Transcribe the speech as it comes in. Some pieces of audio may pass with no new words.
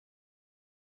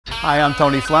Hi, I'm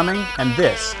Tony Fleming, and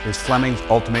this is Fleming's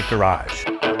Ultimate Garage.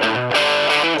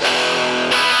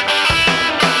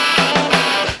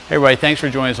 Hey everybody, thanks for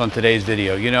joining us on today's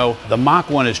video. You know, the Mach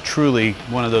 1 is truly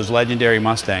one of those legendary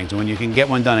Mustangs, and when you can get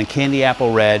one done in candy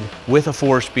apple red with a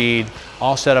 4-speed,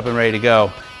 all set up and ready to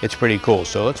go, it's pretty cool.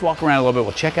 So let's walk around a little bit.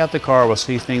 We'll check out the car. We'll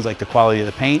see things like the quality of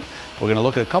the paint. We're going to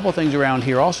look at a couple of things around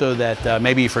here also that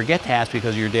maybe you forget to ask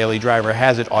because your daily driver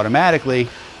has it automatically.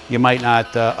 You might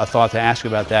not a thought to ask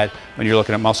about that when you're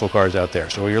looking at muscle cars out there.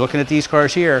 So when you're looking at these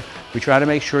cars here, we try to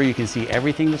make sure you can see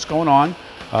everything that's going on.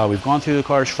 We've gone through the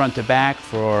cars front to back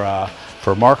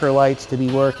for marker lights to be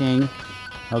working,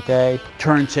 okay,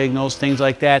 turn signals, things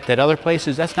like that. That other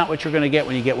places, that's not what you're going to get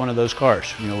when you get one of those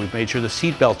cars. You know, we've made sure the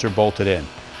seat belts are bolted in.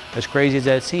 As crazy as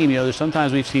that seems, you know, there's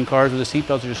sometimes we've seen cars where the seat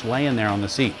belts are just laying there on the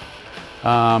seat.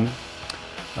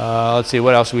 Let's see,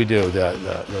 what else do we do?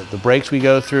 The brakes we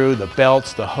go through, the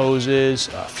belts, the hoses,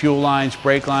 fuel lines,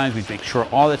 brake lines. We make sure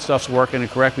all that stuff's working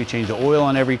correctly. We change the oil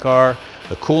on every car.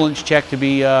 The coolant's checked to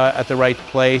be at the right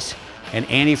place. And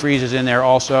antifreeze is in there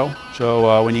also.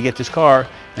 So when you get this car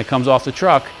and it comes off the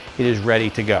truck, it is ready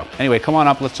to go. Anyway, come on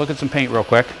up. Let's look at some paint real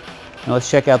quick. And let's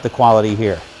check out the quality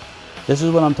here. This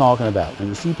is what I'm talking about. When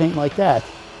you see paint like that,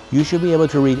 you should be able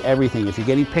to read everything. If you're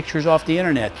getting pictures off the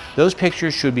internet, those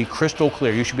pictures should be crystal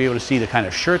clear. You should be able to see the kind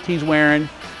of shirt he's wearing,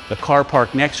 the car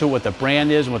parked next to it, what the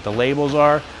brand is and what the labels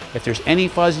are. If there's any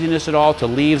fuzziness at all to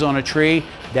leaves on a tree,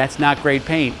 that's not great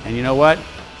paint. And you know what?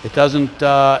 It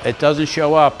doesn't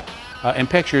show up in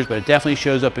pictures, but it definitely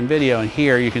shows up in video. And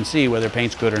here you can see whether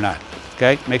paint's good or not.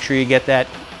 Okay, make sure you get that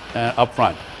up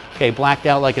front. Okay, blacked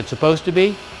out like it's supposed to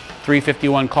be.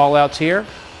 351 callouts here.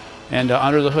 And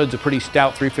under the hood's a pretty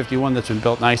stout 351 that's been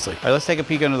built nicely. All right, let's take a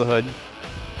peek under the hood.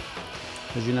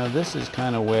 Because you know, this is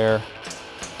kind of where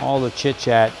all the chit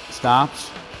chat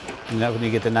stops. And that's when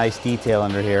you get the nice detail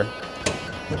under here.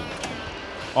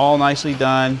 All nicely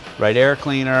done, right air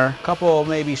cleaner, a couple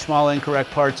maybe small incorrect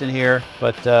parts in here,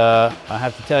 but I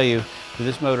have to tell you,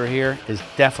 this motor here is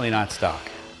definitely not stock.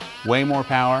 Way more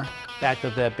power, backed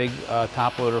up that big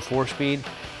top loader 4-speed,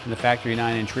 and the factory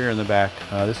 9-inch rear in the back.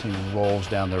 This thing rolls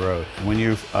down the road. And when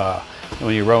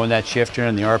you're rowing that shifter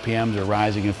and the RPMs are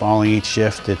rising and falling each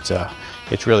shift,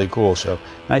 it's really cool. So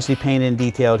nicely painted and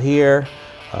detailed here,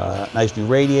 nice new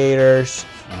radiators,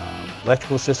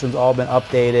 electrical systems all been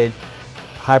updated.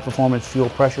 High performance fuel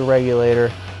pressure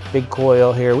regulator, big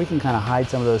coil here. We can kind of hide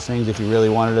some of those things if you really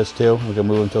wanted us to. We can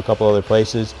move them to a couple other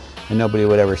places and nobody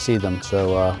would ever see them.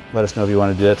 So let us know if you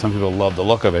want to do that. Some people love the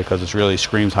look of it because it really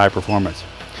screams high performance.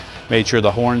 Made sure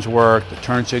the horns work, the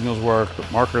turn signals work, the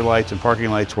marker lights and parking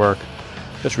lights work.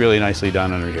 Just really nicely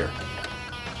done under here.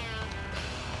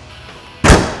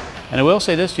 And I will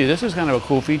say this to you, this is kind of a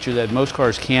cool feature that most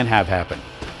cars can have happen.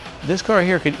 This car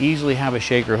here could easily have a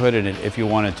shaker hood in it if you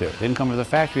wanted to. It didn't come from the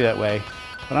factory that way,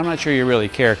 but I'm not sure you really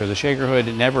care because the shaker hood,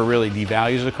 it never really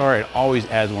devalues the car. It always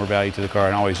adds more value to the car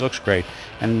and always looks great.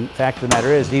 And the fact of the matter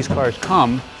is, these cars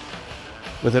come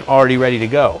with it already ready to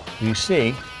go. You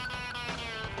see,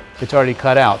 it's already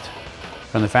cut out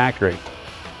from the factory.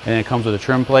 And then it comes with a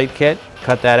trim plate kit.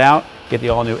 Cut that out, get the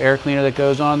all-new air cleaner that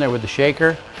goes on there with the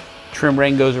shaker. Trim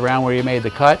ring goes around where you made the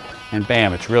cut, and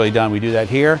bam, it's really done. We do that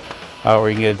here. Or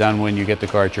you can get it done when you get the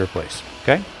car at your place,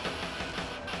 okay?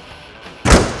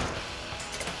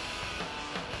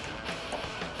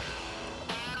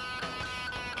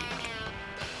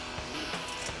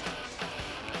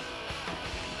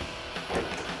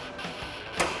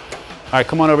 All right,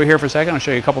 come on over here for a second. I'll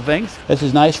show you a couple things. This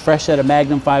is nice, fresh set of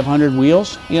Magnum 500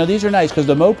 wheels. You know, these are nice because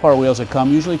the Mopar wheels that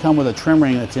come usually come with a trim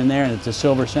ring that's in there and it's a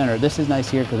silver center. This is nice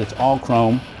here because it's all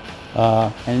chrome.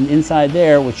 And inside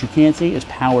there, what you can't see is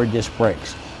power disc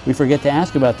brakes. We forget to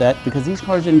ask about that because these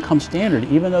cars didn't come standard.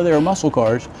 Even though they were muscle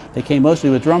cars, they came mostly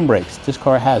with drum brakes. This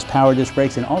car has power disc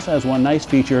brakes and also has one nice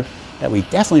feature that we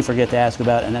definitely forget to ask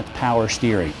about, and that's power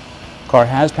steering. Car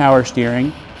has power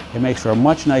steering. It makes for a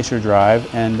much nicer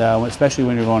drive, and especially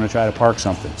when you're going to try to park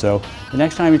something. So the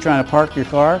next time you're trying to park your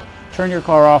car, turn your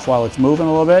car off while it's moving a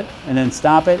little bit, and then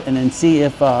stop it, and then see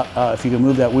if you can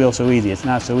move that wheel so easy. It's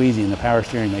not so easy, and the power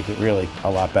steering makes it really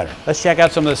a lot better. Let's check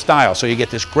out some of the style. So you get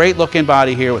this great looking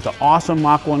body here with the awesome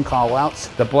Mach 1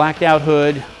 callouts, the blacked out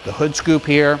hood, the hood scoop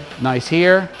here, nice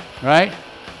here, right?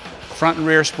 Front and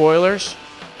rear spoilers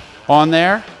on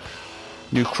there,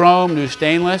 new chrome, new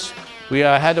stainless. We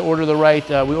had to order the right,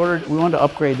 we wanted to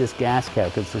upgrade this gas cap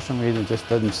because for some reason it just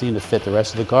doesn't seem to fit the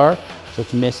rest of the car. So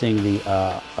it's missing the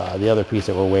other piece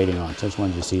that we're waiting on. So I just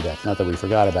wanted you to see that. Not that we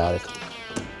forgot about it.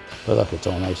 But look, it's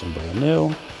all nice and brand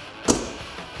new.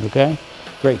 Okay,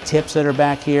 great tips that are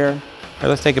back here. All right,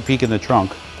 let's take a peek in the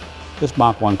trunk. This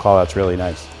Mach 1 callout's really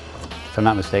nice. If I'm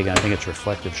not mistaken, I think it's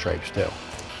reflective stripes too.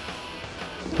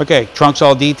 Okay, trunk's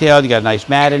all detailed. You got a nice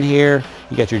mat in here.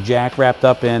 You got your jack wrapped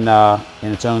up in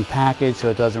its own package so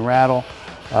it doesn't rattle.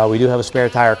 We do have a spare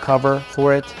tire cover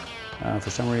for it. For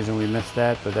some reason we missed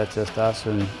that, but that's just us,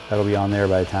 and that'll be on there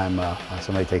by the time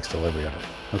somebody takes delivery of it.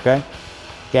 Okay?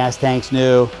 Gas tank's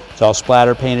new. It's all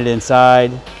splatter painted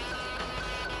inside.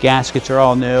 Gaskets are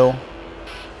all new.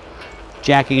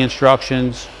 Jacking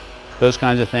instructions, those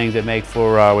kinds of things that make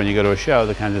for when you go to a show,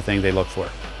 the kinds of things they look for.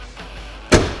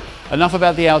 Enough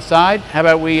about the outside. How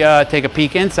about we take a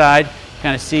peek inside,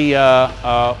 kind of see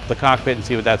the cockpit and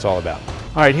see what that's all about.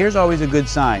 All right, here's always a good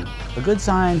sign. A good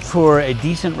sign for a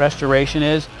decent restoration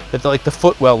is that the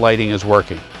footwell lighting is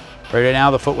working. Right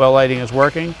now the footwell lighting is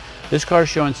working. This car's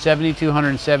showing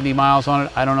 7,270 miles on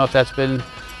it. I don't know if that's been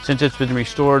since it's been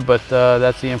restored, but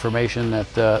that's the information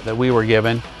that we were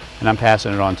given, and I'm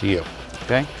passing it on to you.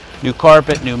 Okay? New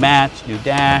carpet, new mats, new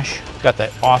dash. Got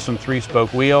that awesome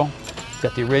 3-spoke wheel.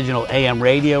 Got the original AM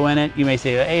radio in it. You may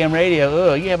say, AM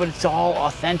radio, yeah, but it's all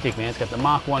authentic, man. It's got the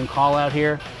Mach 1 call out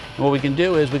here. And what we can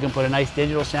do is we can put a nice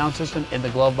digital sound system in the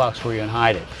glove box for you and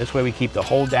hide it. This way we keep the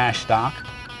whole dash stock,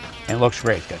 and it looks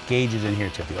great. It's got gauges in here.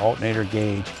 It's got the alternator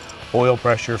gauge, oil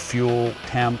pressure, fuel,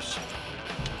 temps,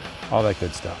 all that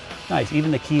good stuff. Nice,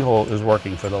 even the keyhole is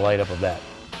working for the light up of that.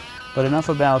 But enough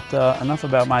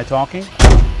about my talking.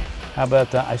 How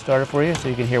about I start it for you so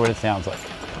you can hear what it sounds like.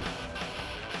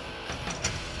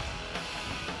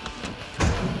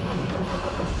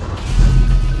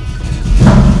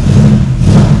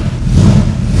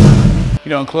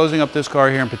 You know, in closing up this car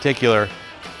here in particular,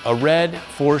 a red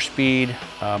 4-speed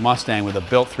Mustang with a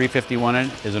built 351 in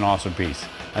it is an awesome piece.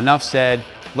 Enough said.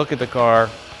 Look at the car.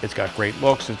 It's got great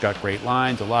looks. It's got great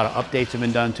lines. A lot of updates have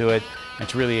been done to it.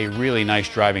 It's really a really nice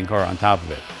driving car on top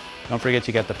of it. Don't forget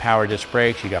you got the power disc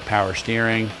brakes. You got power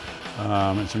steering,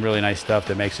 and some really nice stuff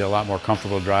that makes it a lot more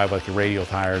comfortable to drive, like the radial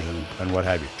tires and what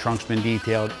have you. Trunk's been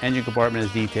detailed. Engine compartment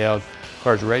is detailed.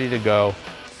 Car's ready to go.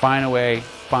 Find a way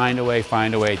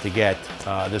to get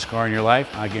this car in your life.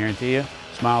 I guarantee you,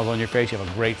 smiles on your face. You have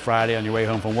a great Friday on your way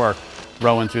home from work,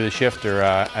 rowing through the shifter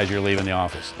as you're leaving the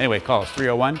office. Anyway, call us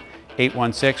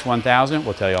 301-816-1000.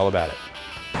 We'll tell you all about it.